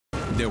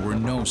There were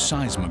no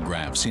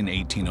seismographs in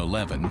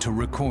 1811 to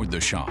record the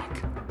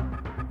shock.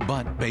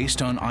 But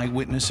based on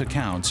eyewitness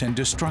accounts and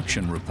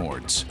destruction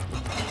reports,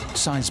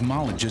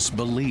 seismologists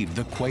believe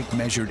the quake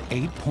measured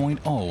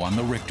 8.0 on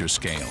the Richter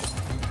scale.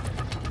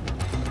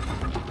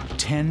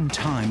 10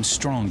 times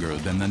stronger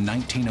than the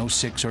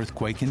 1906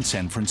 earthquake in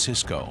San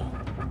Francisco.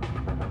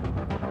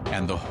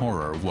 And the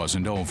horror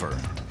wasn't over.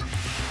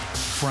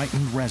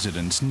 Frightened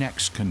residents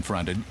next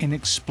confronted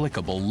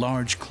inexplicable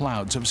large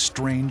clouds of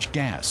strange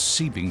gas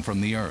seeping from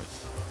the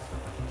earth.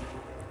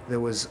 There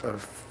was a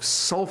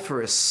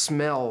sulfurous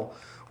smell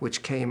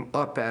which came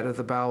up out of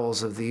the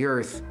bowels of the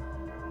earth.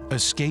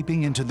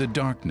 Escaping into the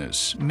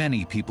darkness,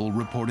 many people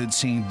reported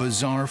seeing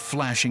bizarre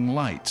flashing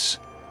lights.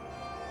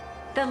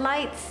 The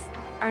lights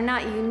are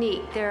not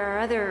unique. There are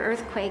other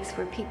earthquakes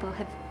where people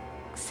have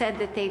said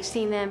that they've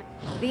seen them.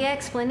 The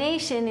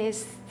explanation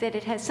is that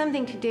it has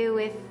something to do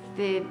with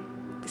the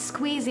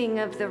squeezing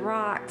of the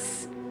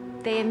rocks.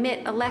 They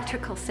emit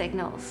electrical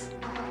signals.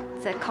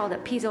 It's called a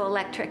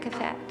piezoelectric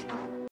effect.